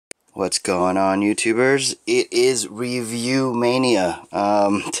What's going on, YouTubers? It is Review Mania.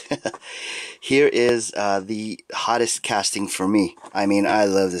 Here is the hottest casting for me. I mean, I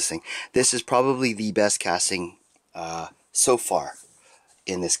love this thing. This is probably the best casting so far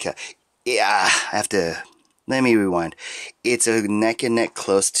in this Yeah, I have to... Let me rewind. It's a neck and neck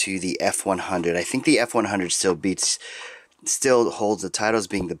close to the F100. I think the F100 still holds the title as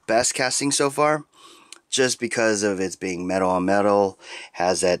being the best casting so far, just because of its being metal on metal,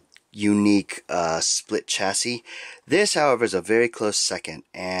 has that unique split chassis. This, however, is a very close second,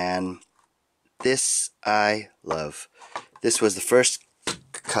 and this I love. This was the first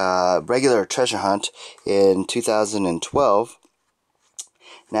regular treasure hunt in 2012.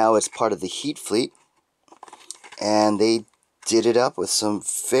 Now it's part of the Heat Fleet, and they did it up with some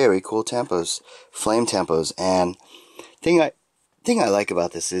very cool tempos, flame tempos. And thing I like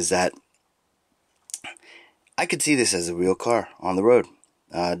about this is that I could see this as a real car on the road,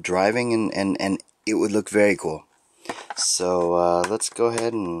 driving, and it would look very cool. So let's go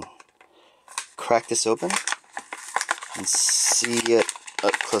ahead and crack this open and see it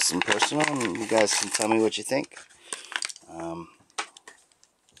up close and personal, and you guys can tell me what you think.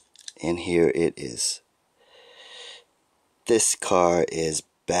 And here it is. This car is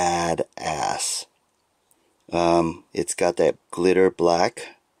badass. It's got that glitter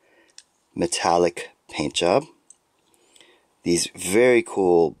black metallic paint job, these very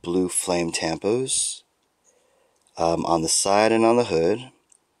cool blue flame tampos on the side and on the hood.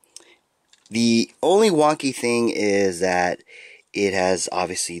 The only wonky thing is that it has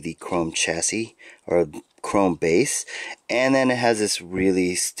obviously the chrome chassis or chrome base, and then it has this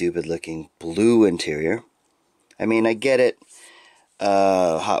really stupid looking blue interior. I mean, I get it,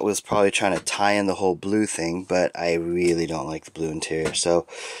 Hot Wheels probably trying to tie in the whole blue thing, but I really don't like the blue interior, so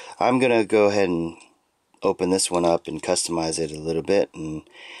I'm gonna go ahead and open this one up and customize it a little bit and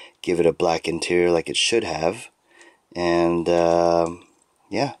give it a black interior like it should have. And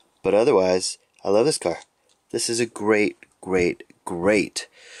yeah, but otherwise I love this car. This is a great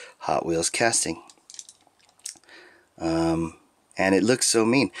Hot Wheels casting. And it looks so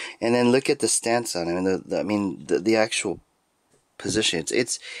mean. And then look at the stance on it. I mean the actual position.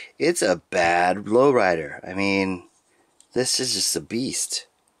 It's a bad lowrider. I mean, this is just a beast.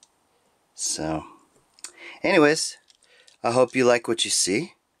 So anyways, I hope you like what you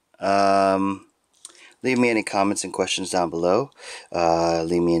see. Leave me any comments and questions down below.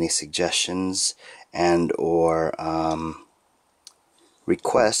 Leave me any suggestions and or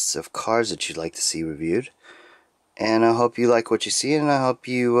requests of cars that you'd like to see reviewed. And I hope you like what you see, and I hope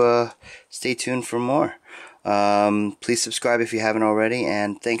you stay tuned for more. Please subscribe if you haven't already,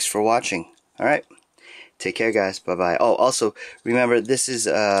 and thanks for watching. Alright, take care, guys. Bye-bye. Oh, also, remember, this is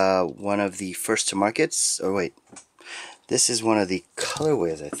one of the first to markets. Or wait, this is one of the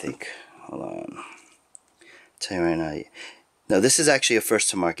colorways, I think. Hold on. I'll tell you right now. No, this is actually a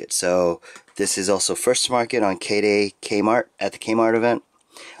first to market. So this is also first to market on KDAY Kmart at the Kmart event.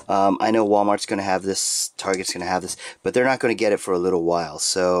 I know Walmart's going to have this, Target's going to have this, but they're not going to get it for a little while.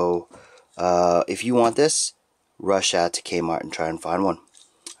 So if you want this, rush out to Kmart and try and find one.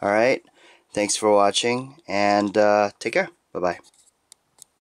 Alright, thanks for watching, and take care. Bye-bye.